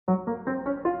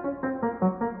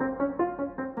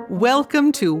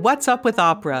Welcome to What's Up with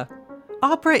Opera.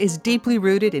 Opera is deeply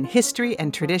rooted in history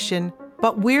and tradition,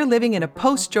 but we're living in a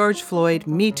post-George Floyd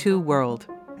Me Too world.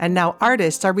 And now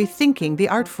artists are rethinking the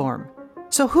art form.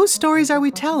 So whose stories are we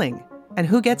telling? And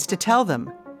who gets to tell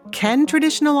them? Can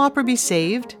traditional opera be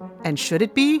saved? And should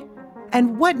it be?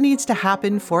 And what needs to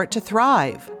happen for it to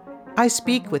thrive? I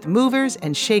speak with movers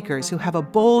and shakers who have a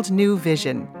bold new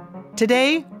vision.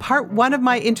 Today, part one of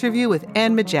my interview with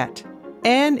Anne Midgette.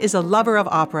 Anne is a lover of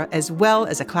opera as well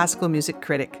as a classical music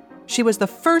critic. She was the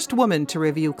first woman to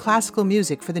review classical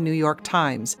music for the New York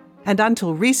Times, and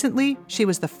until recently, she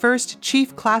was the first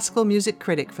chief classical music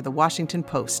critic for the Washington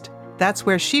Post. That's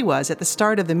where she was at the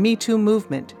start of the Me Too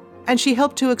movement, and she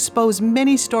helped to expose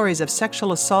many stories of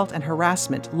sexual assault and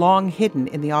harassment long hidden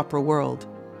in the opera world.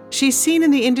 She's seen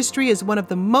in the industry as one of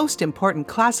the most important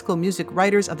classical music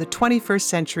writers of the 21st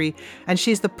century, and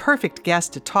she's the perfect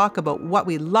guest to talk about what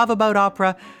we love about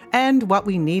opera and what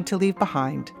we need to leave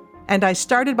behind. And I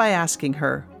started by asking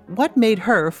her, what made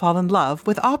her fall in love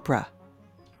with opera?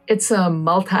 It's a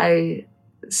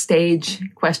multi-stage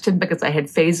question because I had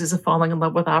phases of falling in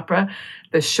love with opera.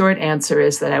 The short answer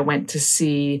is that I went to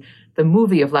see the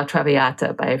movie of La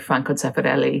Traviata by Franco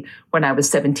Zeffirelli when I was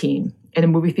 17 in a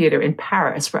movie theater in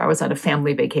Paris where I was on a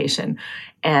family vacation.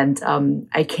 And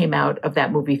I came out of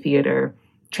that movie theater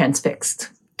transfixed,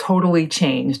 totally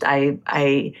changed.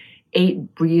 I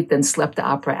ate, breathed, and slept to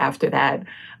opera after that.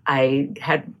 I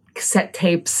had cassette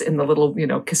tapes in the little,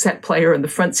 cassette player in the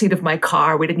front seat of my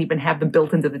car. We didn't even have them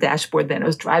built into the dashboard then. I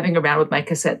was driving around with my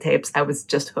cassette tapes. I was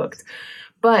just hooked.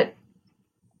 But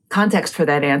context for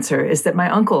that answer is that my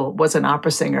uncle was an opera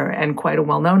singer and quite a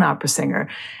well-known opera singer.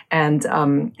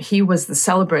 And he was the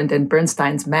celebrant in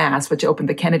Bernstein's Mass, which opened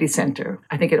the Kennedy Center.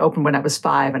 I think it opened when I was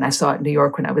 5, and I saw it in New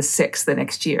York when I was 6 the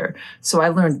next year. So I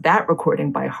learned that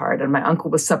recording by heart. And my uncle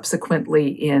was subsequently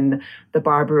in The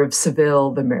Barber of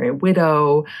Seville, The Merry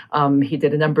Widow. He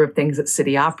did a number of things at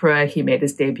City Opera. He made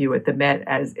his debut at the Met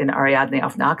as in Ariadne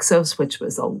auf Naxos, which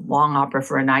was a long opera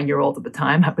for a 9-year-old at the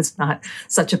time. I was not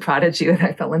such a prodigy that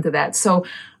I fell into that. So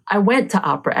I went to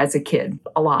opera as a kid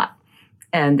a lot.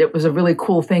 And it was a really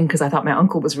cool thing because I thought my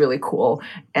uncle was really cool.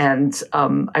 And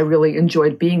I really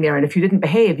enjoyed being there. And if you didn't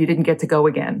behave, you didn't get to go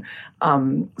again.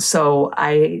 So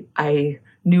I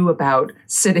knew about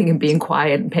sitting and being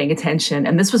quiet and paying attention.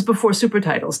 And this was before super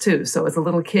titles too. So as a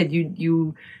little kid,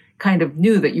 you kind of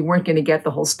knew that you weren't going to get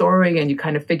the whole story and you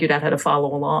kind of figured out how to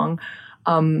follow along.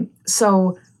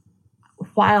 So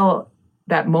while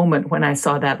that moment when I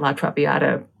saw that La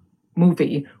Traviata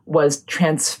movie was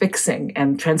transfixing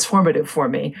and transformative for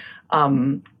me,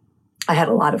 I had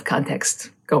a lot of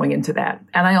context going into that.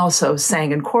 And I also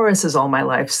sang in choruses all my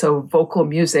life. So vocal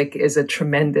music is a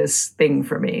tremendous thing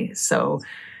for me. So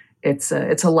it's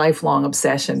a lifelong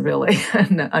obsession, really,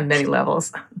 on many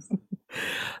levels.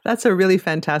 That's a really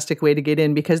fantastic way to get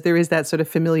in because there is that sort of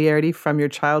familiarity from your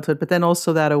childhood, but then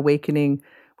also that awakening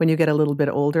when you get a little bit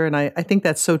older. And I think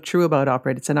that's so true about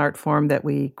opera. It's an art form that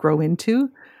we grow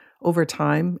into over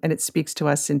time, and it speaks to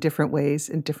us in different ways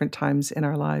in different times in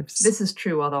our lives. This is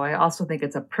true, although I also think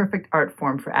it's a perfect art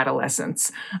form for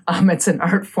adolescence. It's an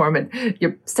art form, and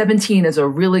 17 is a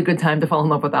really good time to fall in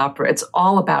love with opera. It's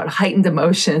all about heightened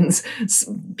emotions,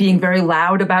 being very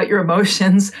loud about your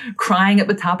emotions, crying at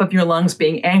the top of your lungs,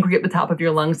 being angry at the top of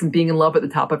your lungs, and being in love at the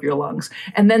top of your lungs.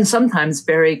 And then sometimes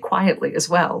very quietly as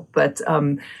well. But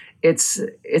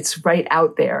it's right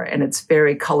out there and it's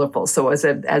very colorful. So as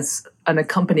an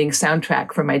accompanying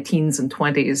soundtrack for my teens and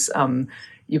 20s,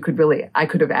 I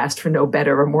could have asked for no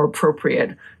better or more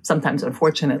appropriate, sometimes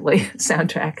unfortunately,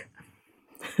 soundtrack.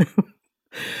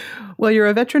 Well, you're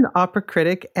a veteran opera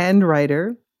critic and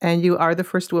writer, and you are the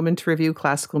first woman to review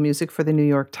classical music for the New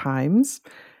York Times.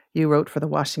 You wrote for the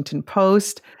Washington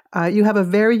Post. You have a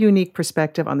very unique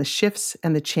perspective on the shifts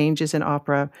and the changes in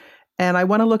opera. And I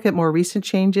want to look at more recent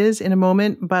changes in a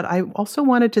moment, but I also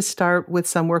wanted to start with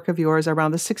some work of yours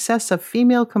around the success of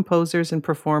female composers and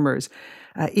performers,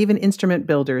 even instrument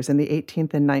builders in the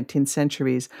 18th and 19th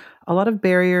centuries. A lot of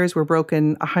barriers were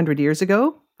broken 100 years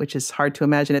ago, which is hard to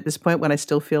imagine at this point when I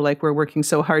still feel like we're working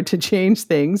so hard to change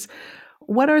things.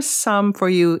 What are some for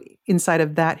you inside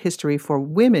of that history for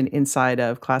women inside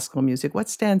of classical music? What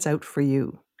stands out for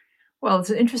you? Well,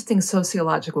 it's an interesting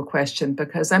sociological question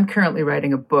because I'm currently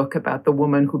writing a book about the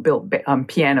woman who built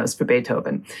pianos for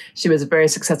Beethoven. She was a very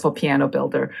successful piano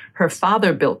builder. Her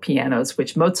father built pianos,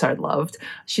 which Mozart loved.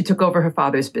 She took over her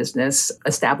father's business,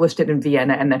 established it in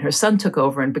Vienna, and then her son took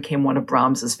over and became one of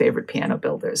Brahms's favorite piano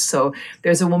builders. So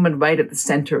there's a woman right at the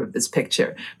center of this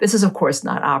picture. This is, of course,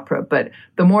 not opera, but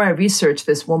the more I research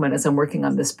this woman as I'm working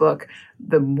on this book,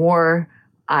 the more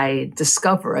I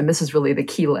discover, and this is really the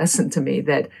key lesson to me,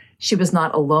 that she was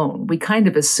not alone. We kind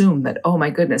of assume that, oh my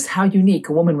goodness, how unique,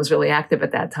 a woman was really active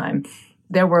at that time.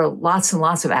 There were lots and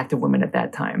lots of active women at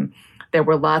that time. There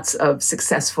were lots of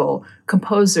successful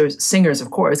composers, singers,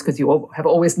 of course, because you have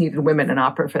always needed women in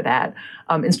opera for that.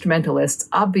 Instrumentalists,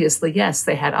 obviously, yes,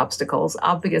 they had obstacles.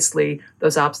 Obviously,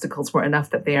 those obstacles were enough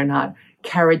that they are not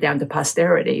carried down to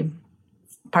posterity,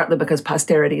 partly because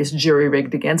posterity is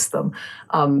jury-rigged against them.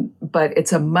 But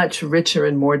it's a much richer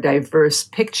and more diverse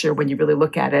picture when you really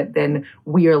look at it than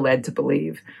we are led to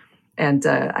believe. And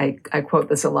I quote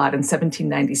this a lot. In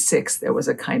 1796, there was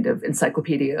a kind of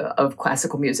encyclopedia of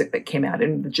classical music that came out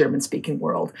in the German-speaking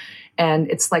world. And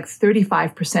it's like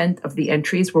 35% of the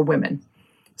entries were women.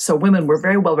 So women were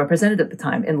very well represented at the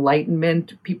time.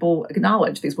 Enlightenment, people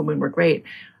acknowledged these women were great.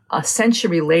 A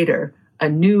century later, a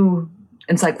new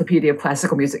encyclopedia of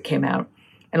classical music came out,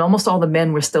 and almost all the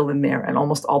men were still in there, and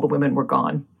almost all the women were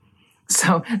gone.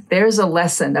 So there's a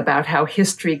lesson about how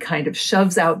history kind of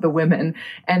shoves out the women,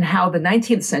 and how the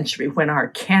 19th century, when our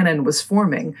canon was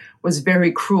forming, was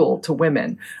very cruel to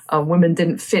women. Women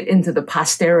didn't fit into the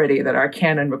posterity that our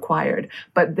canon required,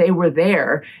 but they were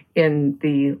there in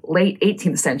the late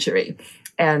 18th century.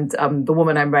 And the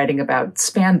woman I'm writing about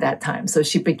spanned that time. So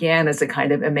she began as a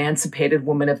kind of emancipated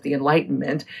woman of the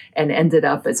Enlightenment and ended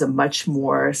up as a much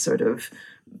more sort of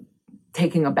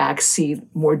taking a back seat,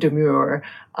 more demure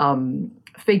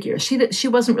figure. She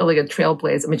wasn't really a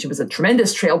trailblazer. I mean, she was a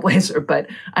tremendous trailblazer, but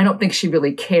I don't think she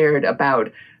really cared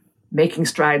about making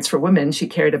strides for women. She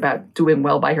cared about doing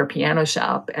well by her piano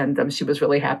shop. And she was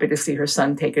really happy to see her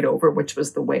son take it over, which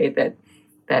was the way that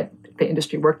the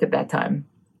industry worked at that time.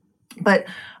 But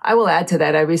I will add to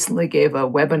that, I recently gave a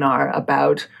webinar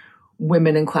about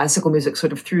women in classical music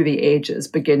sort of through the ages,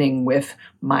 beginning with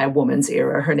my woman's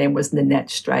era. Her name was Ninette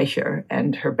Streicher,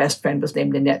 and her best friend was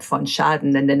named Ninette von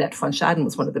Schaden. And Ninette von Schaden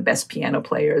was one of the best piano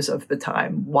players of the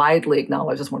time, widely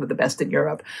acknowledged as one of the best in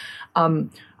Europe.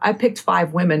 I picked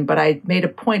 5 women, but I made a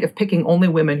point of picking only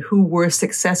women who were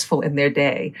successful in their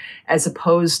day, as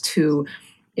opposed to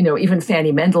even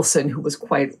Fanny Mendelssohn, who was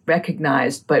quite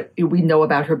recognized, but we know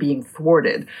about her being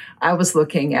thwarted. I was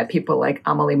looking at people like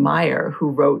Amalie Meyer, who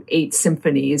wrote 8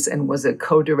 symphonies and was a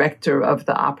co-director of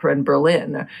the opera in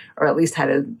Berlin, or at least had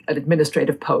an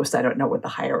administrative post. I don't know what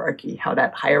how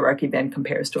that hierarchy then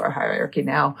compares to our hierarchy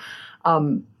now.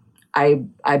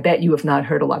 I bet you have not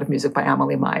heard a lot of music by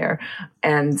Amalie Meyer.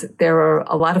 And there are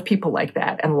a lot of people like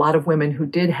that, and a lot of women who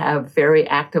did have very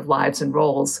active lives and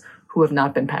roles who have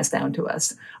not been passed down to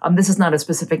us. This is not a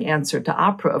specific answer to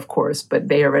opera, of course, but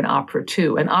they are in opera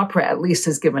too. And opera at least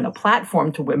has given a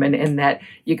platform to women in that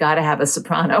you got to have a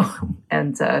soprano.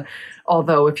 And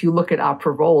although if you look at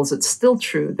opera roles, it's still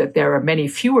true that there are many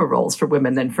fewer roles for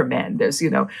women than for men. There's,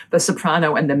 the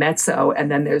soprano and the mezzo,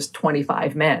 and then there's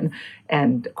 25 men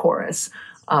and chorus.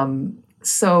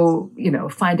 So,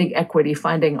 finding equity,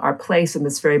 finding our place in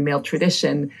this very male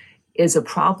tradition is a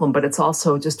problem, but it's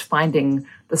also just finding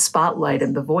the spotlight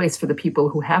and the voice for the people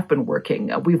who have been working.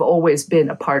 We've always been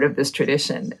a part of this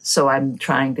tradition. So I'm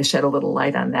trying to shed a little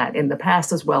light on that in the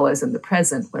past as well as in the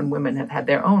present, when women have had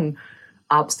their own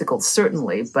obstacles,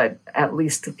 certainly, but at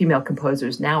least female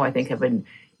composers now, I think, have an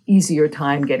easier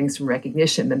time getting some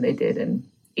recognition than they did in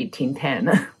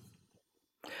 1810.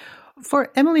 For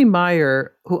Emily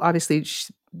Meyer, who obviously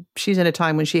she's in a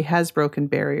time when she has broken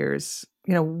barriers,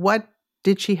 what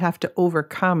did she have to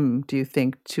overcome, do you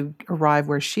think, to arrive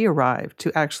where she arrived,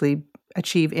 to actually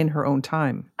achieve in her own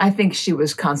time? I think she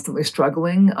was constantly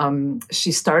struggling.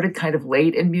 She started kind of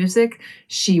late in music.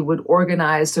 She would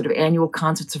organize sort of annual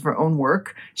concerts of her own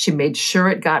work. She made sure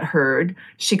it got heard.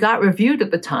 She got reviewed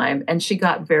at the time, and she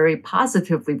got very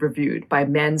positively reviewed by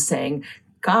men saying,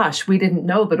 gosh, we didn't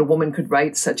know that a woman could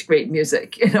write such great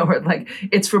music, or like,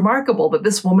 it's remarkable that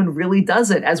this woman really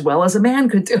does it as well as a man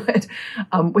could do it,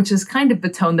 which is kind of the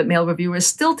tone that male reviewers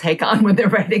still take on when they're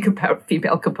writing about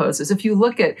female composers. If you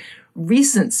look at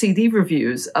recent CD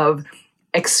reviews of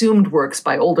exhumed works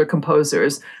by older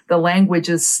composers, the language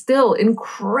is still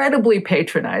incredibly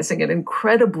patronizing and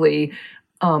incredibly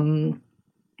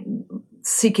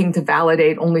seeking to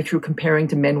validate only through comparing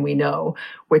to men we know,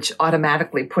 which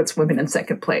automatically puts women in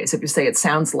second place. If you say it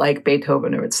sounds like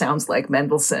Beethoven or it sounds like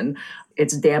Mendelssohn,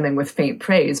 it's damning with faint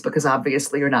praise because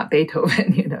obviously you're not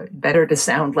Beethoven, better to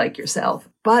sound like yourself.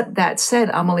 But that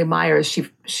said, Amalie Meyer,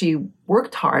 she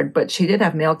worked hard, but she did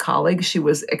have male colleagues. She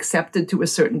was accepted to a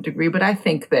certain degree, but I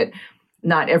think that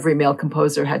not every male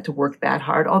composer had to work that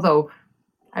hard, although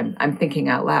I'm thinking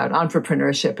out loud.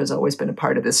 Entrepreneurship has always been a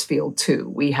part of this field too.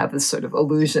 We have this sort of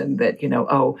illusion that,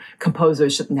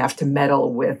 composers shouldn't have to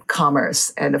meddle with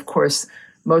commerce. And of course,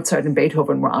 Mozart and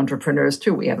Beethoven were entrepreneurs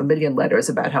too. We have a million letters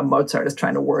about how Mozart is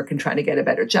trying to work and trying to get a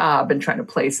better job and trying to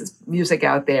place his music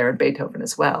out there, and Beethoven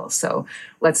as well. So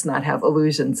let's not have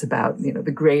illusions about,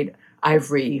 the great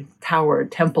ivory tower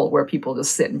temple where people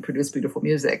just sit and produce beautiful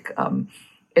music.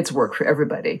 It's work for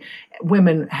everybody.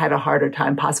 Women had a harder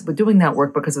time possibly doing that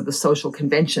work because of the social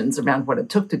conventions around what it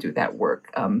took to do that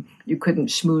work. You couldn't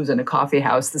schmooze in a coffee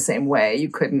house the same way.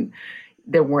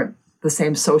 There weren't the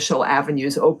same social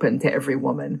avenues open to every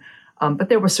woman. But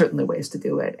there were certainly ways to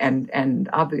do it. And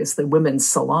obviously women's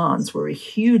salons were a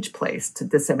huge place to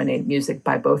disseminate music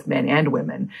by both men and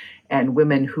women. And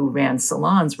women who ran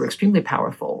salons were extremely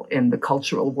powerful in the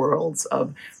cultural worlds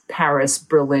of Paris,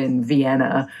 Berlin,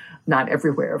 Vienna, not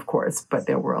everywhere, of course, but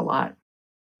there were a lot.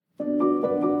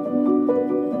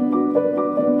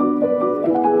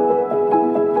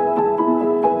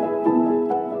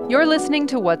 You're listening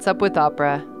to What's Up with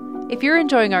Opera. If you're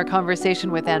enjoying our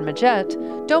conversation with Anne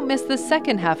Midgette, don't miss the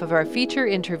second half of our feature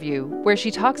interview, where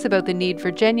she talks about the need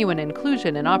for genuine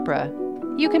inclusion in opera.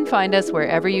 You can find us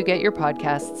wherever you get your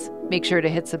podcasts. Make sure to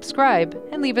hit subscribe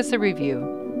and leave us a review.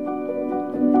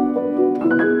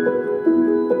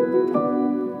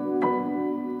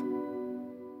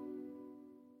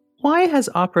 Why has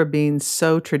opera been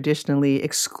so traditionally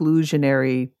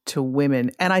exclusionary to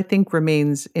women, and I think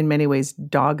remains in many ways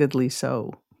doggedly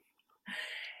so?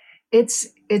 It's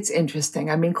interesting.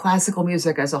 I mean, classical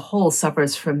music as a whole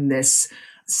suffers from this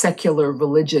secular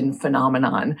religion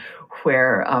phenomenon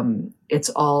where it's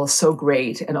all so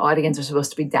great and audiences are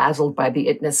supposed to be dazzled by the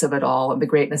itness of it all and the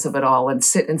greatness of it all and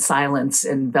sit in silence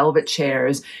in velvet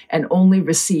chairs and only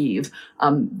receive.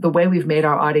 The way we've made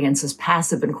our audiences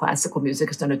passive in classical music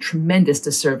has done a tremendous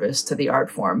disservice to the art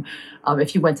form.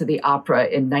 If you went to the opera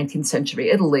in 19th century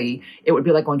Italy, it would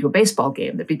be like going to a baseball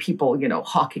game. There'd be people,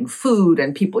 hawking food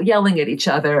and people yelling at each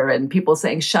other and people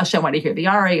saying, shush, I want to hear the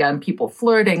aria, and people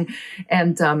flirting.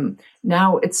 And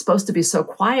now it's supposed to be so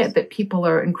quiet that people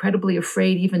are incredibly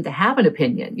afraid even to have an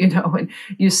opinion, and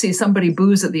you see somebody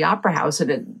booze at the opera house and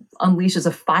it unleashes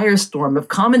a firestorm of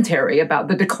commentary about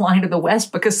the decline of the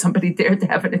West because somebody dared to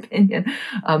have an opinion.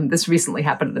 This recently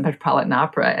happened at the Metropolitan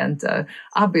Opera, and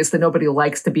obviously nobody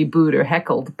likes to be booed or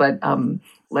heckled, but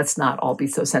let's not all be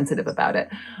so sensitive about it.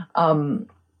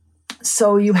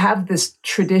 So you have this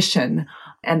tradition,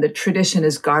 and the tradition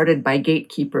is guarded by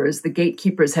gatekeepers. The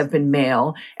gatekeepers have been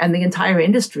male, and the entire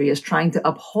industry is trying to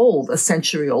uphold a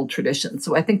century-old tradition.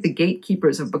 So I think the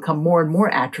gatekeepers have become more and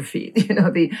more atrophied.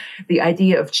 The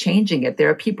idea of changing it. There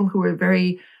are people who are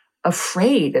very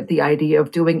afraid at the idea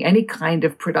of doing any kind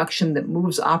of production that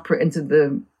moves opera into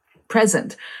the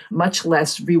present, much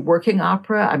less reworking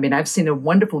opera. I mean, I've seen a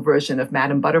wonderful version of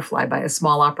Madame Butterfly by a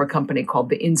small opera company called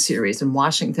the In Series in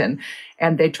Washington.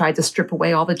 And they tried to strip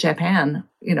away all the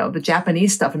the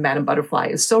Japanese stuff in Madame Butterfly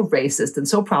is so racist and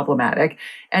so problematic.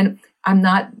 And I'm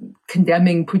not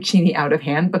condemning Puccini out of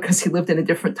hand because he lived in a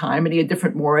different time and he had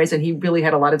different mores and he really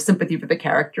had a lot of sympathy for the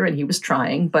character and he was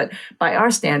trying. But by our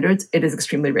standards, it is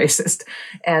extremely racist.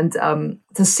 And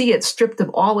to see it stripped of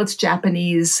all its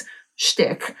Japanese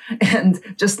shtick and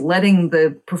just letting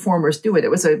the performers do it. It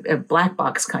was a black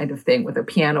box kind of thing with a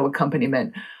piano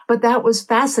accompaniment. But that was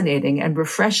fascinating and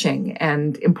refreshing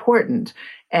and important.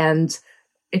 And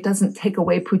it doesn't take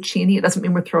away Puccini. It doesn't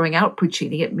mean we're throwing out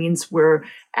Puccini. It means we're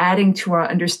adding to our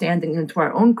understanding and to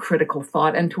our own critical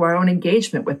thought and to our own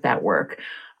engagement with that work.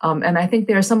 And I think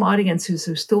there are some audiences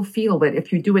who still feel that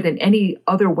if you do it in any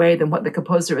other way than what the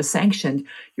composer has sanctioned,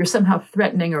 you're somehow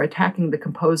threatening or attacking the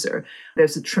composer.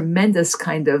 There's a tremendous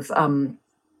kind of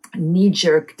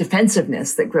knee-jerk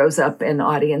defensiveness that grows up in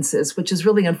audiences, which is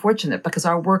really unfortunate because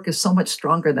our work is so much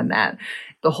stronger than that.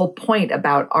 The whole point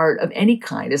about art of any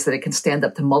kind is that it can stand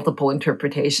up to multiple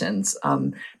interpretations.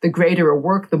 The greater a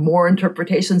work, the more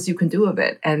interpretations you can do of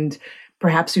it. And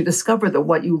perhaps you discover that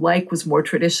what you like was more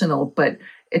traditional, but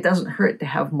it doesn't hurt to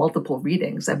have multiple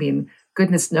readings. I mean,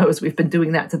 goodness knows we've been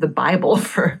doing that to the Bible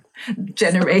for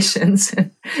generations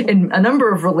in a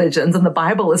number of religions, and the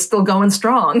Bible is still going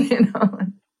strong,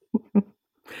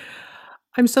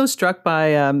 I'm so struck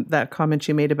by that comment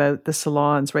you made about the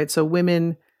salons, right? So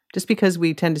women, just because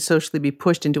we tend to socially be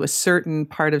pushed into a certain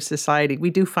part of society, we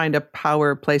do find a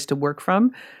power place to work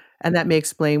from. And that may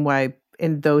explain why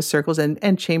in those circles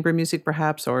and chamber music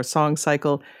perhaps, or song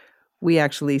cycle, we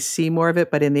actually see more of it.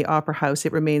 But in the opera house,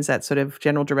 it remains that sort of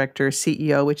general director,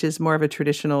 CEO, which is more of a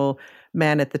traditional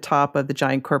man at the top of the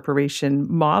giant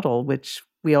corporation model, which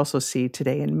we also see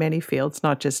today in many fields,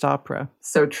 not just opera.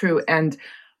 So true. And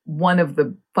one of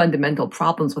the fundamental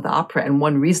problems with opera, and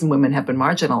one reason women have been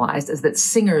marginalized, is that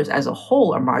singers as a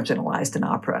whole are marginalized in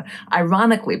opera.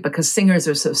 Ironically, because singers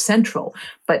are so central,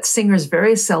 but singers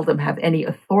very seldom have any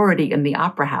authority in the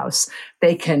opera house.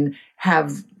 They can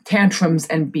have tantrums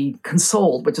and be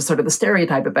consoled, which is sort of the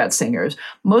stereotype about singers.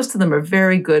 Most of them are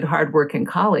very good, hardworking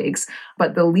colleagues,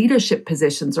 but the leadership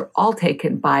positions are all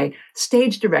taken by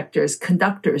stage directors,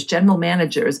 conductors, general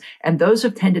managers, and those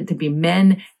have tended to be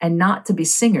men and not to be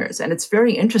singers. And it's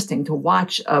very interesting to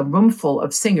watch a room full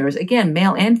of singers, again,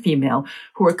 male and female,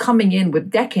 who are coming in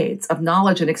with decades of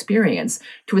knowledge and experience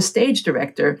to a stage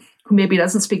director who maybe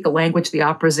doesn't speak the language the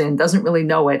opera's in, doesn't really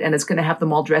know it, and is going to have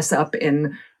them all dress up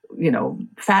in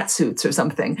fat suits or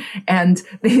something. And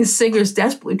these singers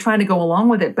desperately trying to go along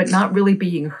with it, but not really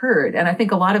being heard. And I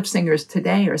think a lot of singers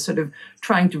today are sort of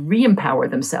trying to re-empower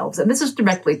themselves. And this is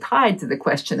directly tied to the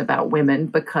question about women,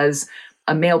 because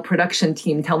a male production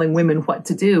team telling women what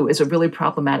to do is a really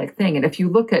problematic thing. And if you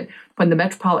look at when the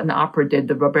Metropolitan Opera did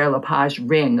the Robert Lepage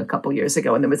Ring a couple years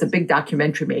ago, and there was a big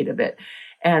documentary made of it,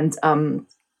 and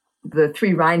the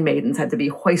three Rhine maidens had to be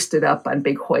hoisted up on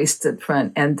big hoists at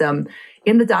front. And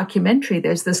in the documentary,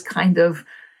 there's this kind of,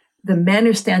 the men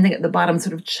are standing at the bottom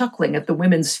sort of chuckling at the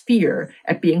women's fear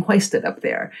at being hoisted up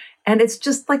there. And it's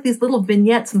just like these little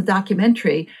vignettes in the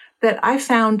documentary that I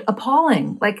found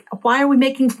appalling. Like, why are we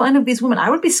making fun of these women? I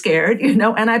would be scared, and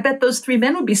I bet those three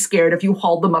men would be scared if you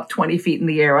hauled them up 20 feet in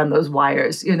the air on those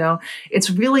wires, It's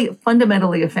really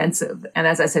fundamentally offensive. And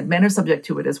as I said, men are subject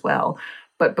to it as well.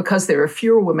 But because there are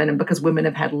fewer women and because women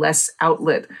have had less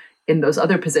outlet in those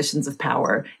other positions of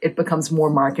power, it becomes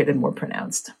more marked and more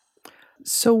pronounced.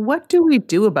 So what do we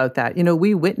do about that?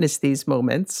 We witness these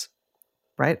moments,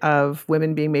 right, of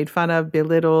women being made fun of,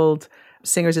 belittled,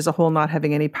 singers as a whole not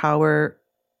having any power.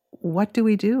 What do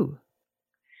we do?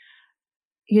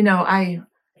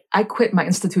 I quit my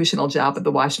institutional job at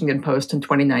the Washington Post in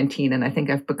 2019, and I think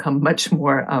I've become much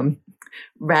more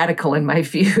radical in my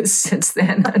views since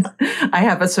then. I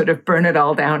have a sort of burn it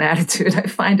all down attitude. I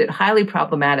find it highly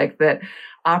problematic that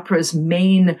opera's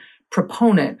main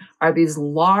proponent are these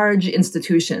large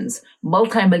institutions,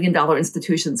 multi-million-dollar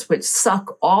institutions, which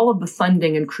suck all of the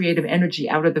funding and creative energy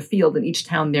out of the field in each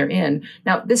town they're in.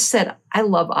 Now, this said, I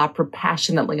love opera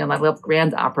passionately, and I love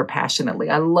grand opera passionately.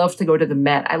 I love to go to the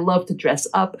Met. I love to dress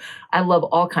up. I love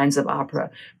all kinds of opera.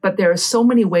 But there are so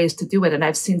many ways to do it, and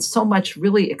I've seen so much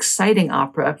really exciting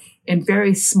opera in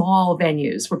very small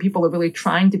venues where people are really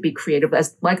trying to be creative,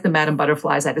 like the Madame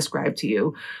Butterflies I described to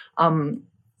you.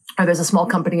 Or there's a small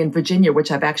company in Virginia,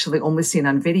 which I've actually only seen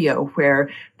on video, where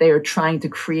they are trying to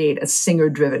create a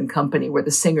singer-driven company where the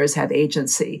singers have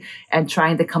agency and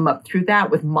trying to come up through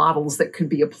that with models that could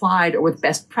be applied or with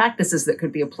best practices that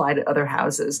could be applied at other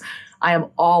houses. I am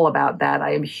all about that.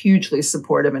 I am hugely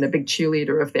supportive and a big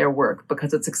cheerleader of their work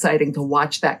because it's exciting to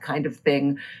watch that kind of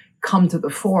thing come to the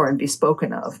fore and be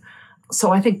spoken of.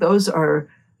 So I think those are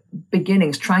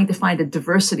beginnings, trying to find a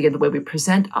diversity in the way we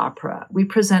present opera. We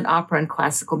present opera and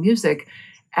classical music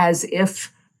as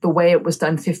if the way it was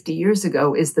done 50 years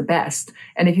ago is the best.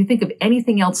 And if you think of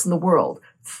anything else in the world,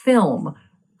 film,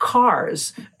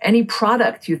 cars, any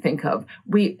product you think of,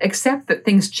 we accept that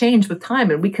things change with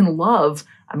time and we can love,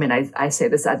 I say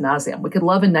this ad nauseum, we could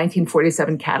love a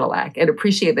 1947 Cadillac and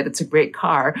appreciate that it's a great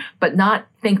car, but not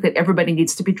think that everybody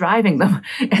needs to be driving them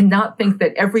and not think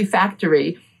that every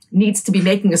factory needs to be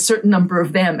making a certain number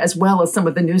of them as well as some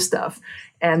of the new stuff.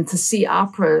 And to see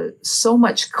opera so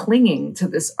much clinging to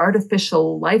this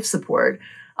artificial life support.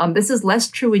 This is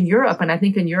less true in Europe. And I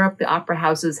think in Europe, the opera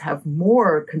houses have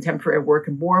more contemporary work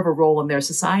and more of a role in their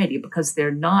society because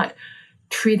they're not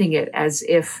treating it as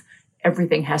if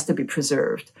everything has to be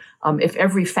preserved. If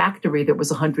every factory that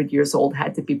was 100 years old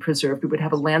had to be preserved, we would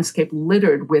have a landscape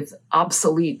littered with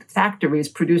obsolete factories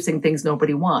producing things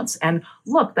nobody wants. And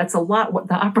look, that's a lot what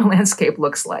the opera landscape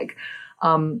looks like.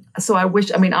 So I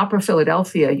wish, Opera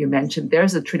Philadelphia, you mentioned,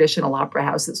 there's a traditional opera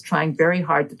house that's trying very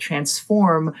hard to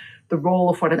transform the role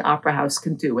of what an opera house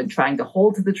can do and trying to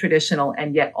hold to the traditional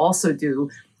and yet also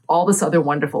do all this other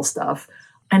wonderful stuff.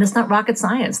 And it's not rocket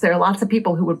science. There are lots of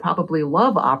people who would probably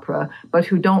love opera, but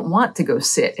who don't want to go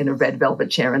sit in a red velvet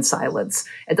chair in silence.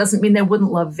 It doesn't mean they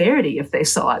wouldn't love Verdi if they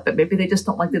saw it, but maybe they just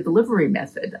don't like the delivery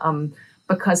method.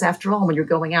 Because after all, when you're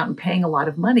going out and paying a lot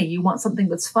of money, you want something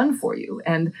that's fun for you.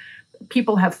 And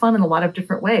people have fun in a lot of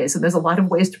different ways. And there's a lot of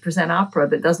ways to present opera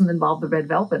that doesn't involve the red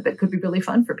velvet that could be really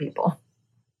fun for people.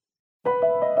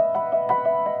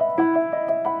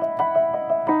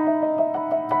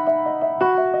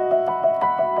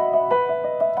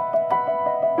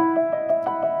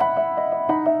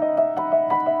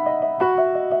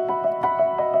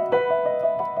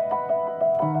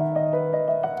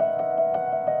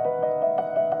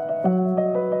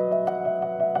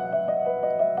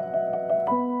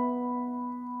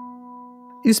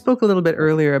 You spoke a little bit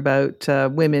earlier about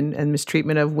women and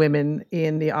mistreatment of women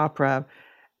in the opera.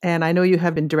 And I know you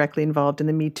have been directly involved in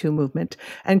the Me Too movement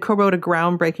and co-wrote a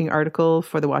groundbreaking article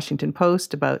for the Washington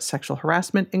Post about sexual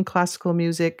harassment in classical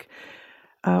music.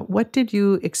 What did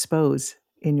you expose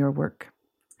in your work?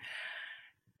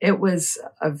 It was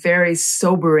a very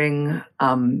sobering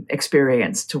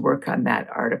experience to work on that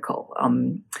article.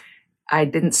 I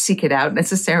didn't seek it out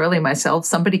necessarily myself.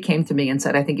 Somebody came to me and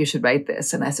said, I think you should write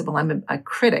this. And I said, well, I'm a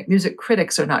critic. Music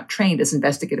critics are not trained as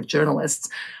investigative journalists.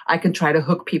 I can try to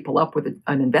hook people up with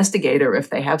an investigator if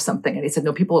they have something. And he said,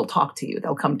 no, people will talk to you.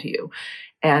 They'll come to you.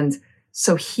 And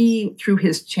so he, through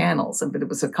his channels, and it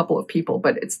was a couple of people,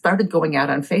 but it started going out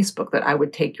on Facebook that I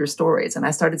would take your stories. And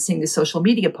I started seeing these social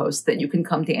media posts that you can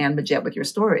come to Anne Midgette with your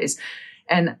stories.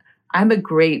 And I'm a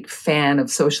great fan of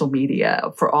social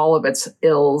media for all of its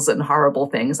ills and horrible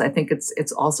things. I think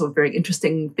it's also a very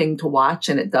interesting thing to watch,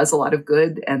 and it does a lot of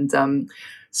good. And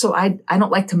so I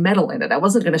don't like to meddle in it. I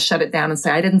wasn't going to shut it down and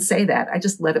say, I didn't say that. I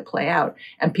just let it play out.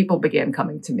 And people began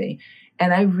coming to me.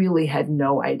 And I really had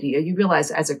no idea. You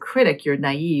realize as a critic, you're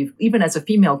naive, even as a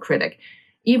female critic.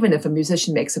 Even if a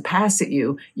musician makes a pass at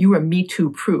you, you are Me Too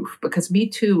proof, because Me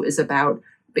Too is about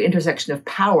the intersection of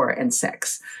power and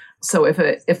sex. So if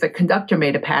a conductor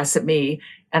made a pass at me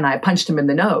and I punched him in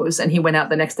the nose and he went out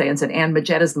the next day and said, Anne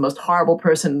Midgette is the most horrible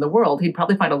person in the world, he'd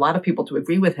probably find a lot of people to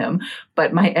agree with him,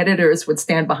 but my editors would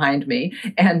stand behind me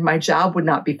and my job would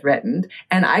not be threatened.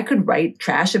 And I could write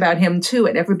trash about him too,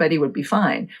 and everybody would be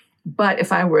fine. But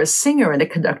if I were a singer and a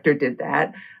conductor did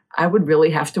that, I would really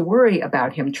have to worry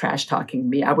about him trash talking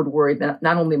me. I would worry that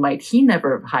not only might he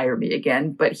never hire me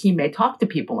again, but he may talk to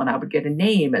people and I would get a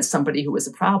name as somebody who was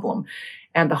a problem.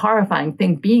 And the horrifying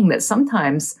thing being that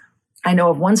sometimes I know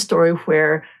of one story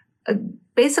where a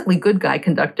basically good guy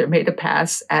conductor made a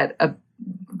pass at a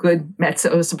good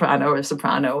mezzo soprano or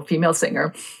soprano female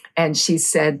singer. And she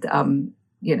said,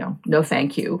 no,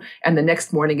 thank you. And the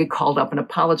next morning he called up and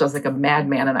apologized like a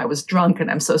madman. And I was drunk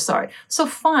and I'm so sorry. So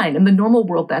fine. In the normal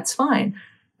world, that's fine.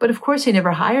 But of course, he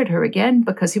never hired her again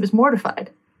because he was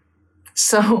mortified.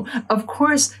 So of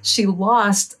course, she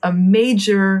lost a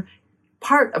major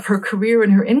part of her career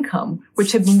and her income,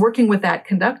 which had been working with that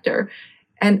conductor.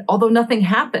 And although nothing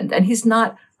happened, and he's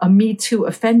not a Me Too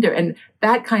offender. And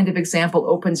that kind of example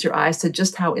opens your eyes to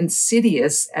just how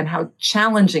insidious and how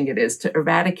challenging it is to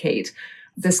eradicate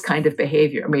this kind of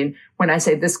behavior. I mean, when I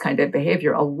say this kind of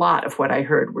behavior, a lot of what I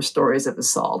heard were stories of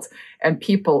assault. And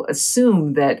people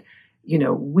assume that,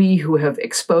 we who have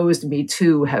exposed Me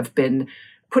Too have been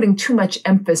putting too much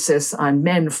emphasis on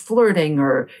men flirting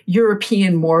or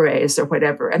European mores or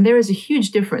whatever. And there is a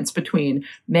huge difference between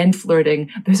men flirting.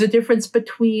 There's a difference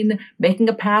between making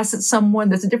a pass at someone.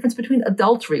 There's a difference between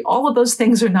adultery. All of those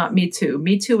things are not Me Too.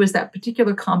 Me Too is that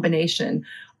particular combination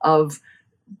of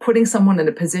putting someone in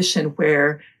a position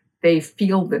where they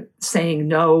feel that saying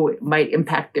no might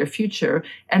impact their future,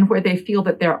 and where they feel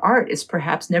that their art is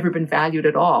perhaps never been valued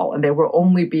at all, and they were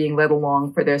only being led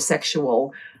along for their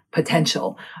sexual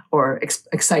potential or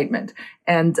excitement.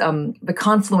 And the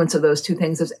confluence of those two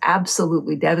things is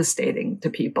absolutely devastating to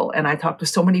people. And I talked to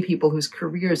so many people whose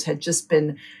careers had just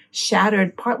been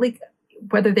shattered, partly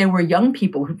whether they were young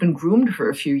people who'd been groomed for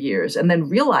a few years and then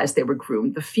realized they were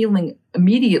groomed. The feeling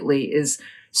immediately is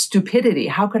stupidity.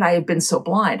 How could I have been so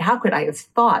blind? How could I have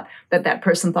thought that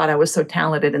person thought I was so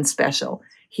talented and special?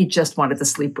 He just wanted to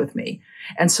sleep with me.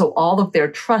 And so all of their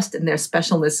trust in their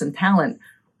specialness and talent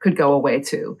could go away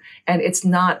too. And it's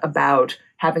not about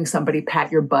having somebody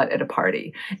pat your butt at a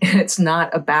party. It's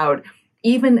not about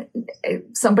even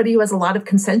somebody who has a lot of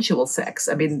consensual sex.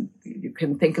 I mean, you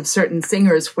can think of certain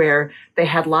singers where they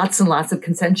had lots and lots of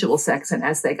consensual sex. And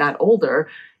as they got older,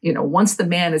 once the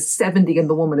man is 70 and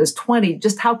the woman is 20,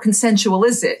 just how consensual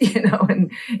is it?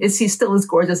 And is he still as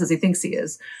gorgeous as he thinks he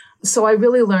is? So I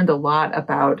really learned a lot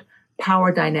about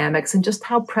power dynamics and just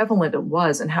how prevalent it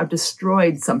was and how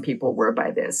destroyed some people were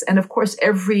by this. And of course,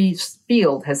 every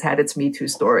field has had its Me Too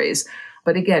stories.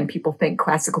 But again, people think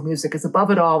classical music is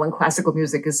above it all and classical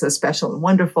music is so special and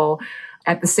wonderful.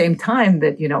 At the same time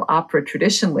that, opera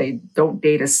traditionally, don't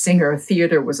date a singer.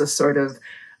 Theater was a sort of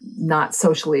not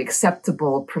socially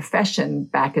acceptable profession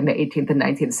back in the 18th and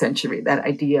 19th century. That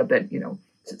idea that,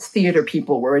 theater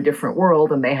people were a different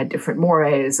world and they had different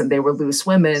mores and they were loose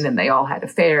women and they all had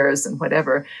affairs and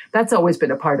whatever. That's always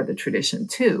been a part of the tradition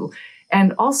too.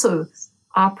 And also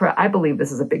opera, I believe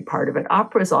this is a big part of it.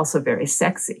 Opera is also very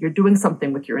sexy. You're doing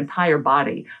something with your entire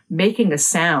body, making a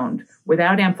sound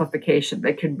without amplification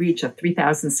that can reach a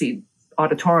 3,000 seat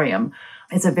auditorium.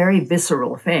 It's a very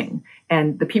visceral thing.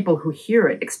 And the people who hear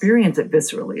it experience it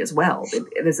viscerally as well.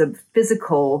 It is a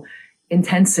physical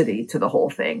intensity to the whole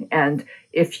thing. And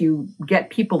if you get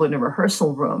people in a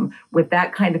rehearsal room with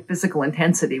that kind of physical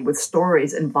intensity, with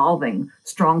stories involving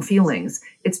strong feelings,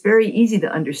 it's very easy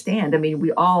to understand. I mean,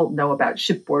 we all know about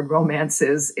shipboard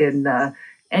romances in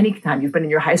any time you've been in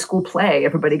your high school play,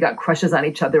 everybody got crushes on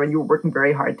each other and you were working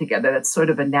very hard together. That's sort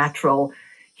of a natural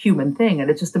human thing.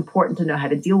 And it's just important to know how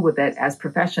to deal with it as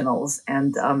professionals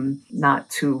and not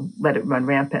to let it run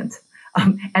rampant.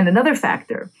 And another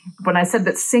factor, when I said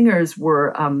that singers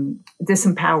were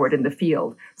disempowered in the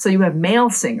field, so you have male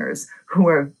singers who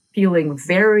are feeling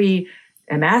very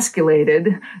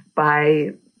emasculated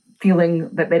by feeling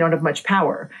that they don't have much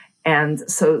power. And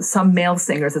so some male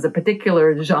singers, there's a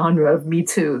particular genre of Me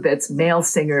Too that's male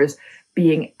singers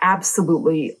being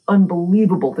absolutely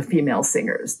unbelievable to female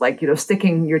singers, like,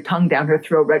 sticking your tongue down her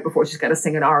throat right before she's got to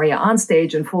sing an aria on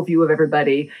stage in full view of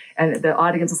everybody. And the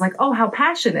audience is like, oh, how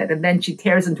passionate. And then she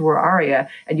tears into her aria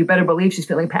and you better believe she's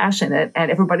feeling passionate. And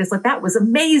everybody's like, that was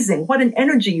amazing. What an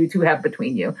energy you two have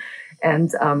between you.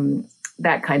 And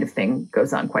that kind of thing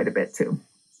goes on quite a bit too.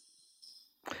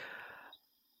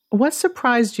 What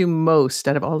surprised you most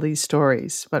out of all these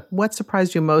stories? But what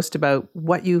surprised you most about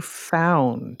what you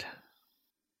found?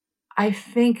 I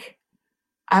think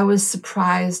I was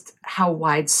surprised how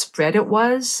widespread it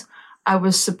was. I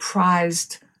was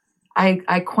surprised.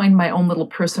 I coined my own little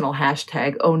personal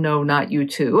hashtag, oh no, not you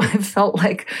too. I felt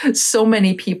like so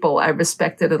many people I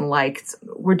respected and liked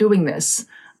were doing this.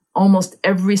 Almost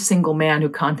every single man who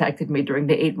contacted me during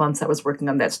the 8 months I was working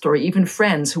on that story, even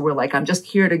friends who were like, I'm just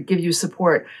here to give you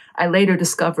support. I later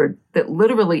discovered that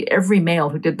literally every male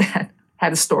who did that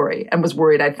had a story and was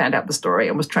worried I'd found out the story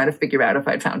and was trying to figure out if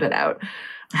I'd found it out,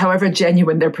 however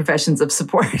genuine their professions of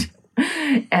support.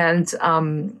 And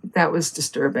that was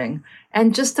disturbing.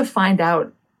 And just to find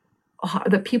out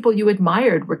the people you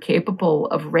admired were capable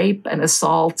of rape and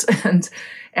assault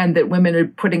and that women are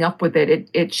putting up with it,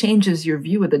 it changes your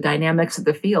view of the dynamics of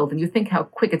the field. And you think how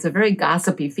quick, it's a very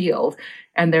gossipy field.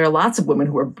 And there are lots of women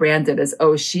who are branded as,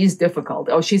 oh, she's difficult.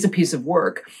 Oh, she's a piece of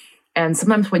work. And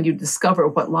sometimes when you discover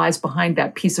what lies behind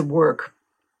that piece of work,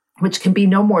 which can be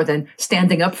no more than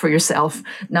standing up for yourself,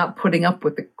 not putting up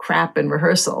with the crap in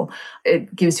rehearsal,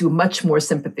 it gives you much more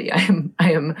sympathy.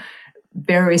 I am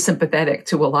very sympathetic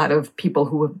to a lot of people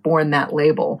who have borne that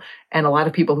label, and a lot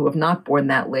of people who have not borne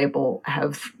that label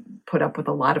have put up with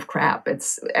a lot of crap.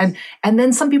 And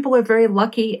then some people are very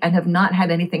lucky and have not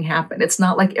had anything happen. It's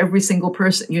not like every single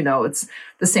person, it's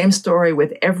the same story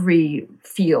with every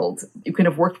field. You can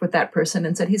have worked with that person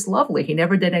and said, he's lovely. He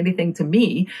never did anything to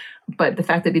me. But the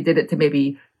fact that he did it to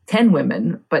maybe 10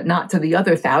 women, but not to the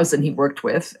other 1,000 he worked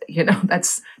with,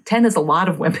 that's 10 is a lot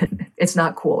of women. It's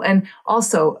not cool. And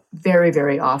also very,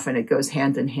 very often it goes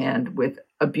hand in hand with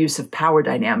abusive power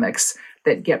dynamics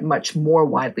that get much more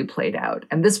widely played out.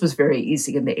 And this was very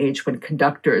easy in the age when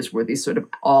conductors were these sort of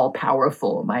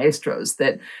all-powerful maestros,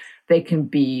 that they can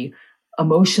be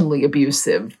emotionally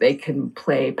abusive, they can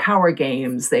play power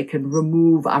games, they can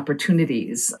remove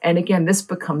opportunities. And again, this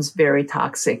becomes very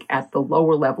toxic at the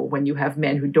lower level when you have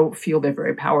men who don't feel they're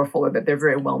very powerful or that they're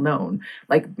very well known.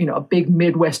 Like, a big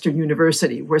Midwestern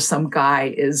university where some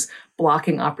guy is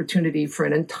blocking opportunity for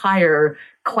an entire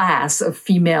class of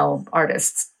female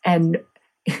artists. And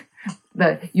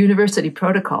the university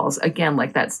protocols, again,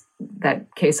 like that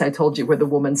case I told you where the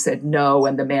woman said no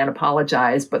and the man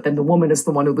apologized, but then the woman is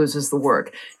the one who loses the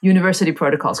work. University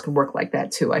protocols can work like that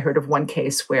too. I heard of one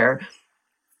case where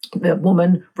the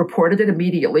woman reported it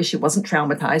immediately. She wasn't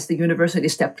traumatized. The university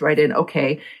stepped right in.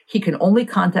 Okay, he can only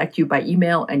contact you by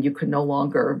email and you can no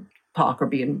longer talk or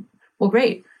be in. Well,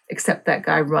 great, except that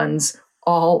guy runs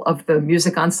all of the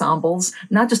music ensembles,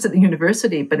 not just at the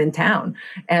university, but in town.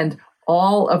 And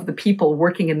all of the people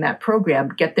working in that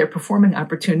program get their performing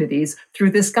opportunities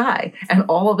through this guy. And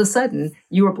all of a sudden,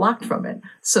 you are blocked from it.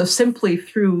 So simply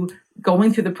through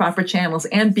going through the proper channels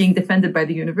and being defended by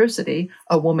the university,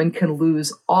 a woman can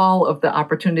lose all of the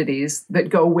opportunities that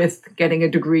go with getting a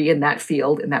degree in that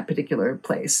field, in that particular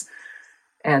place.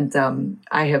 And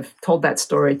I have told that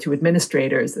story to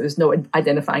administrators. There's no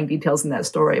identifying details in that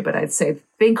story, but I'd say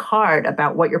think hard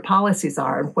about what your policies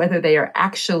are and whether they are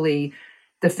actually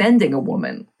defending a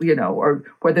woman, or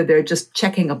whether they're just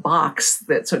checking a box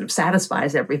that sort of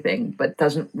satisfies everything but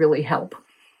doesn't really help.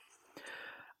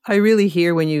 I really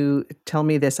hear when you tell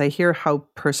me this, I hear how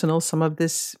personal some of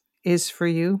this is for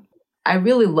you. I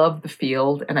really love the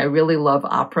field and I really love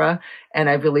opera and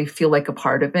I really feel like a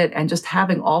part of it. And just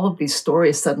having all of these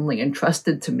stories suddenly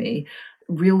entrusted to me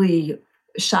really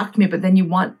shocked me, but then you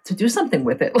want to do something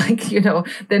with it. Like,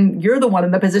 then you're the one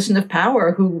in the position of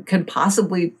power who can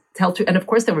possibly tell truth. And of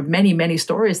course, there were many, many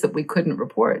stories that we couldn't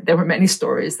report. There were many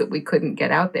stories that we couldn't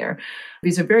get out there.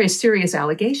 These are very serious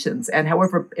allegations. And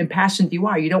however impassioned you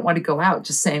are, you don't want to go out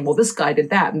just saying, well, this guy did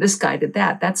that and this guy did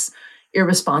that. That's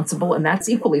irresponsible. And that's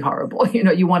equally horrible.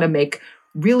 You want to make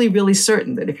really, really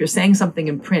certain that if you're saying something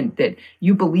in print, that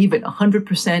you believe it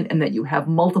 100% and that you have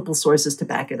multiple sources to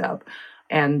back it up.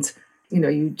 And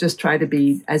you just try to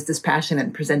be as dispassionate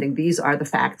in presenting these are the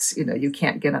facts. You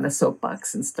can't get on a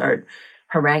soapbox and start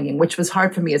haranguing, which was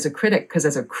hard for me as a critic, because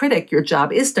as a critic, your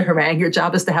job is to harangue. Your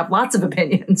job is to have lots of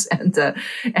opinions. And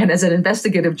as an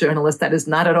investigative journalist, that is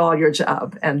not at all your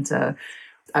job. And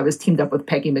I was teamed up with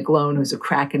Peggy McGlone, who's a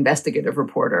crack investigative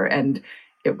reporter. And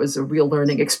it was a real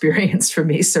learning experience for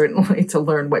me, certainly, to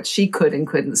learn what she could and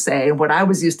couldn't say and what I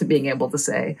was used to being able to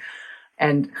say.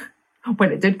 And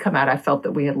when it did come out, I felt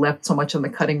that we had left so much on the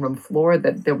cutting room floor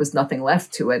that there was nothing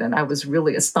left to it. And I was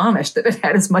really astonished that it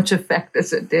had as much effect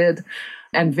as it did,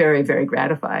 and very, very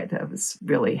gratified. I was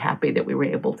really happy that we were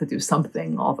able to do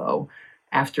something, although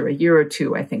after a year or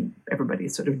two, I think everybody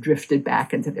sort of drifted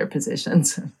back into their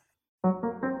positions.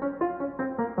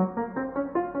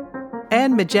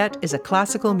 Anne Midgette is a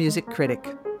classical music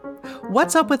critic.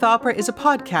 What's Up with Opera is a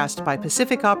podcast by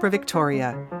Pacific Opera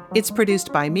Victoria. It's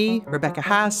produced by me, Rebecca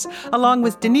Haas, along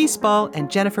with Denise Ball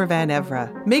and Jennifer Van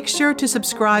Evra. Make sure to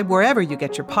subscribe wherever you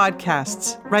get your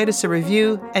podcasts, write us a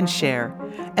review, and share.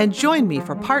 And join me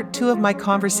for part 2 of my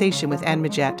conversation with Anne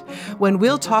Midgette, when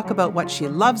we'll talk about what she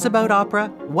loves about opera,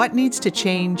 what needs to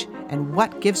change, and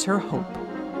what gives her hope.